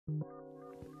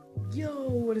Yo,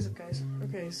 what is up, guys?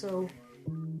 Okay, so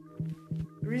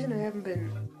the reason I haven't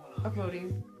been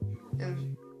uploading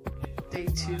in day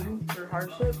 2 for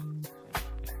Hardfoot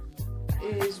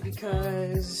is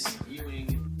because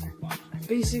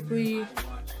basically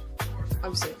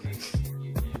I'm sick.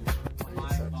 And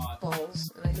it sucks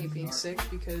balls, and I hate being sick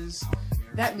because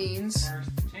that means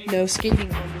no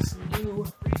skating on this new.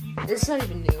 It's not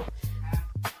even new.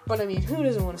 But I mean, who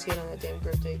doesn't want to skate on that damn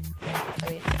grip tape? I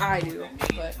mean, I do,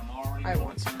 but I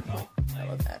want to. I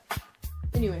love that.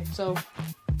 Anyway, so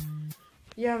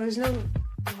yeah, there's no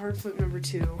Hardfoot number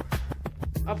 2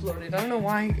 uploaded. I don't know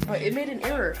why, but it made an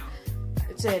error.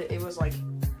 It said it was like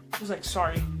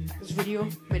sorry, this video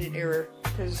made an error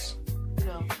because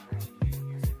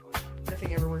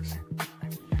nothing ever works.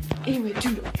 Anyway,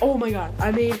 dude, oh my god,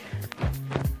 I made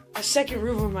a second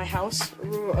room of my house,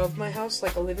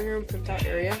 like a living room, pimped out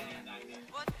area.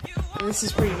 And this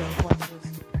is pretty good. Watch this.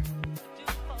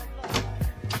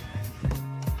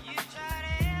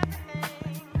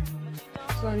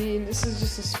 So I mean, this is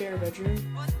just a spare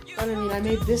bedroom. But I mean, I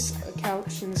made this a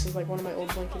couch, and this is like one of my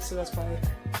old blankets, so that's why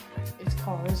it's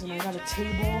cars. And I got a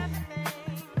table,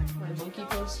 my monkey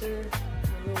poster,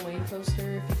 my Lil Wayne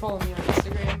poster. If you follow me on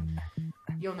Instagram,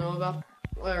 you'll know about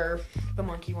the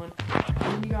monkey one. And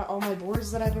then you got all my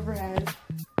boards that I've ever had.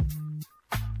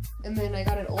 And then I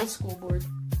got an old school board.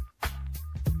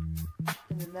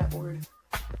 And then that board.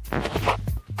 They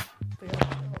got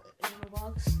a little animal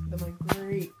box that my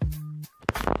great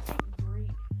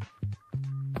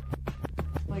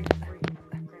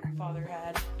grandfather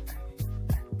had.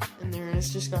 And there,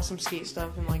 it's just got some skate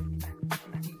stuff and like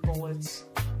deep bullets.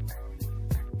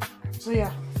 So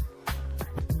yeah.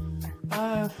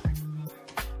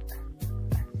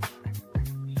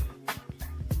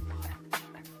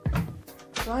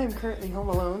 So I am currently home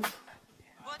alone,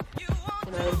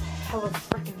 and I'm hella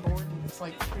freaking bored, and it's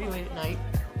like pretty late at night.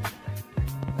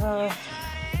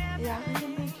 Yeah,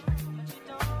 I'm like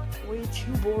way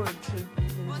too bored to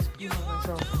even just be by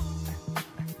myself,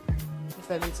 if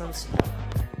that makes sense.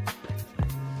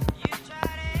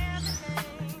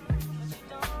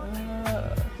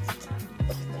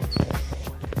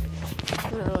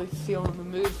 I'm not really feeling the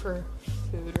mood for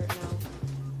food right now.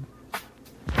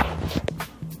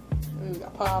 We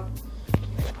got pop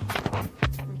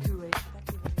and Kool-Aid. That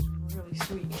Kool-Aid is really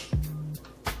sweet.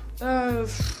 I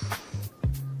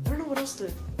don't know what else to.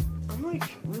 I'm like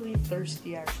really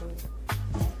thirsty actually.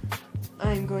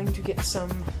 I'm going to get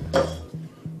some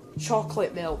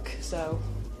chocolate milk. So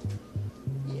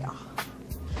yeah,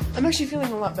 I'm actually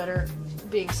feeling a lot better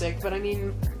being sick. But I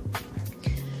mean,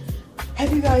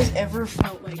 have you guys ever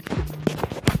felt like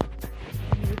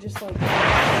you were just like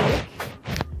sick?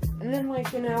 And then,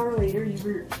 like, an hour later, you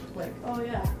were like, oh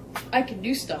yeah, I can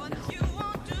do stuff now.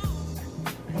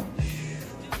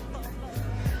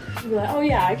 You were like, oh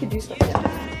yeah, I can do stuff now.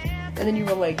 And then you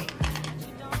were like,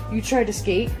 you tried to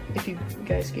skate, if you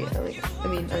guys skate, I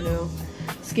mean, I know,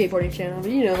 skateboarding channel, but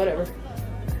you know, whatever.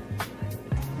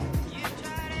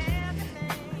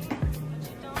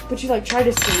 But you, like, tried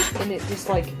to skate, and it just,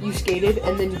 like, you skated,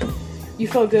 and then you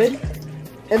felt good.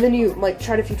 And then you, like,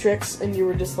 tried a few tricks, and you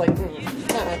were just like,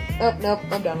 oh, nope,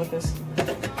 I'm done with this.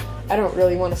 I don't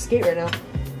really want to skate right now.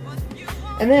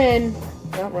 And then,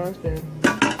 oh, wrong spoon.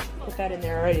 Put that in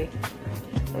there already.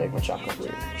 I like my chocolate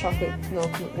weird. Chocolate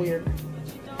milk weird.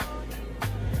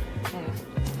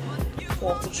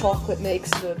 Well, the chocolate makes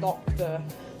the doctor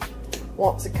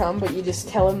wants to come, but you just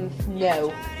tell him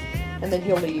no. And then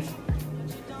he'll leave.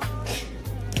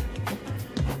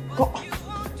 Oh.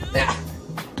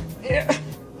 Yeah.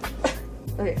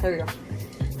 Okay, there we go.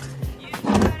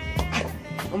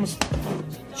 Almost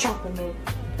chocolate milk.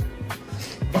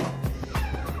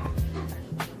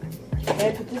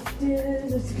 Okay, put this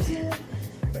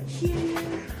right here.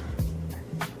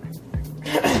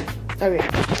 Okay.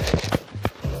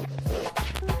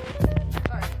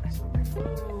 Alright, so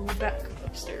we'll go back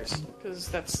upstairs, because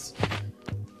that's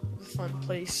the fun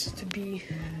place to be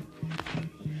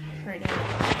right now.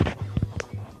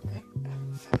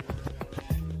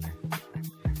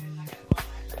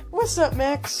 What's up,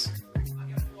 Max?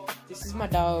 This is my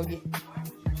dog.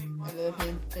 I love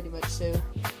him very much so.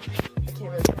 I can't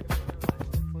really talk about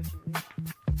him, unfortunately.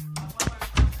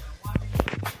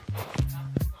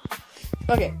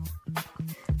 Okay.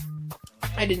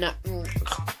 I did not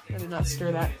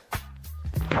stir that.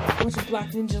 What's your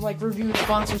Black Ninja like reviewing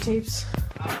sponsor tapes?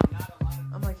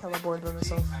 I'm like hella bored by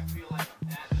myself.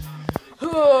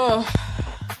 Boom.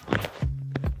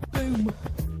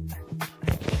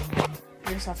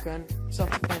 Airsoft gun,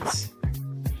 self-defense.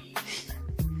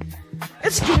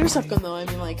 It's a good airsoft gun though. I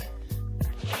mean, like,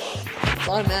 It's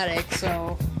automatic,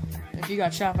 so if you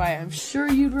got shot by it, I'm sure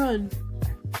you'd run.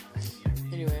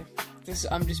 Anyway,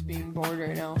 I'm just being bored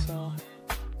right now, so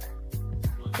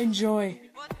enjoy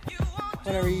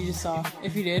whatever you just saw.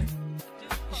 If you did,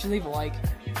 you should leave a like.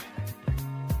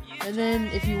 And then,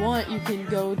 if you want, you can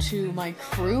go to my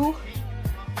crew,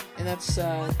 and that's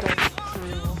Dolph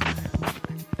Crew,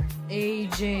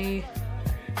 AJR.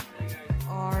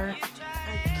 I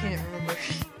can't remember,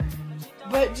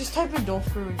 but just type in Dolph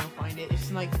Crew and you'll find it.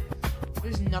 It's like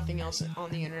there's nothing else on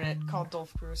the internet called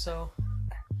Dolph Crew. So,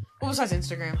 well, besides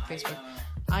Instagram, Facebook,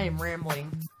 I am rambling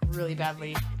really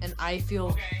badly, and I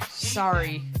feel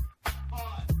sorry.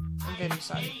 I'm very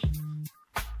sorry.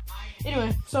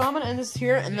 Anyway, so I'm gonna end this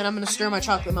here, and then I'm gonna stir my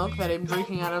chocolate milk that I'm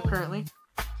drinking out of currently.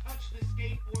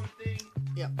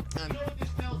 Yep.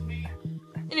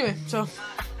 Anyway, so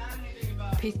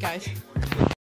peace, guys.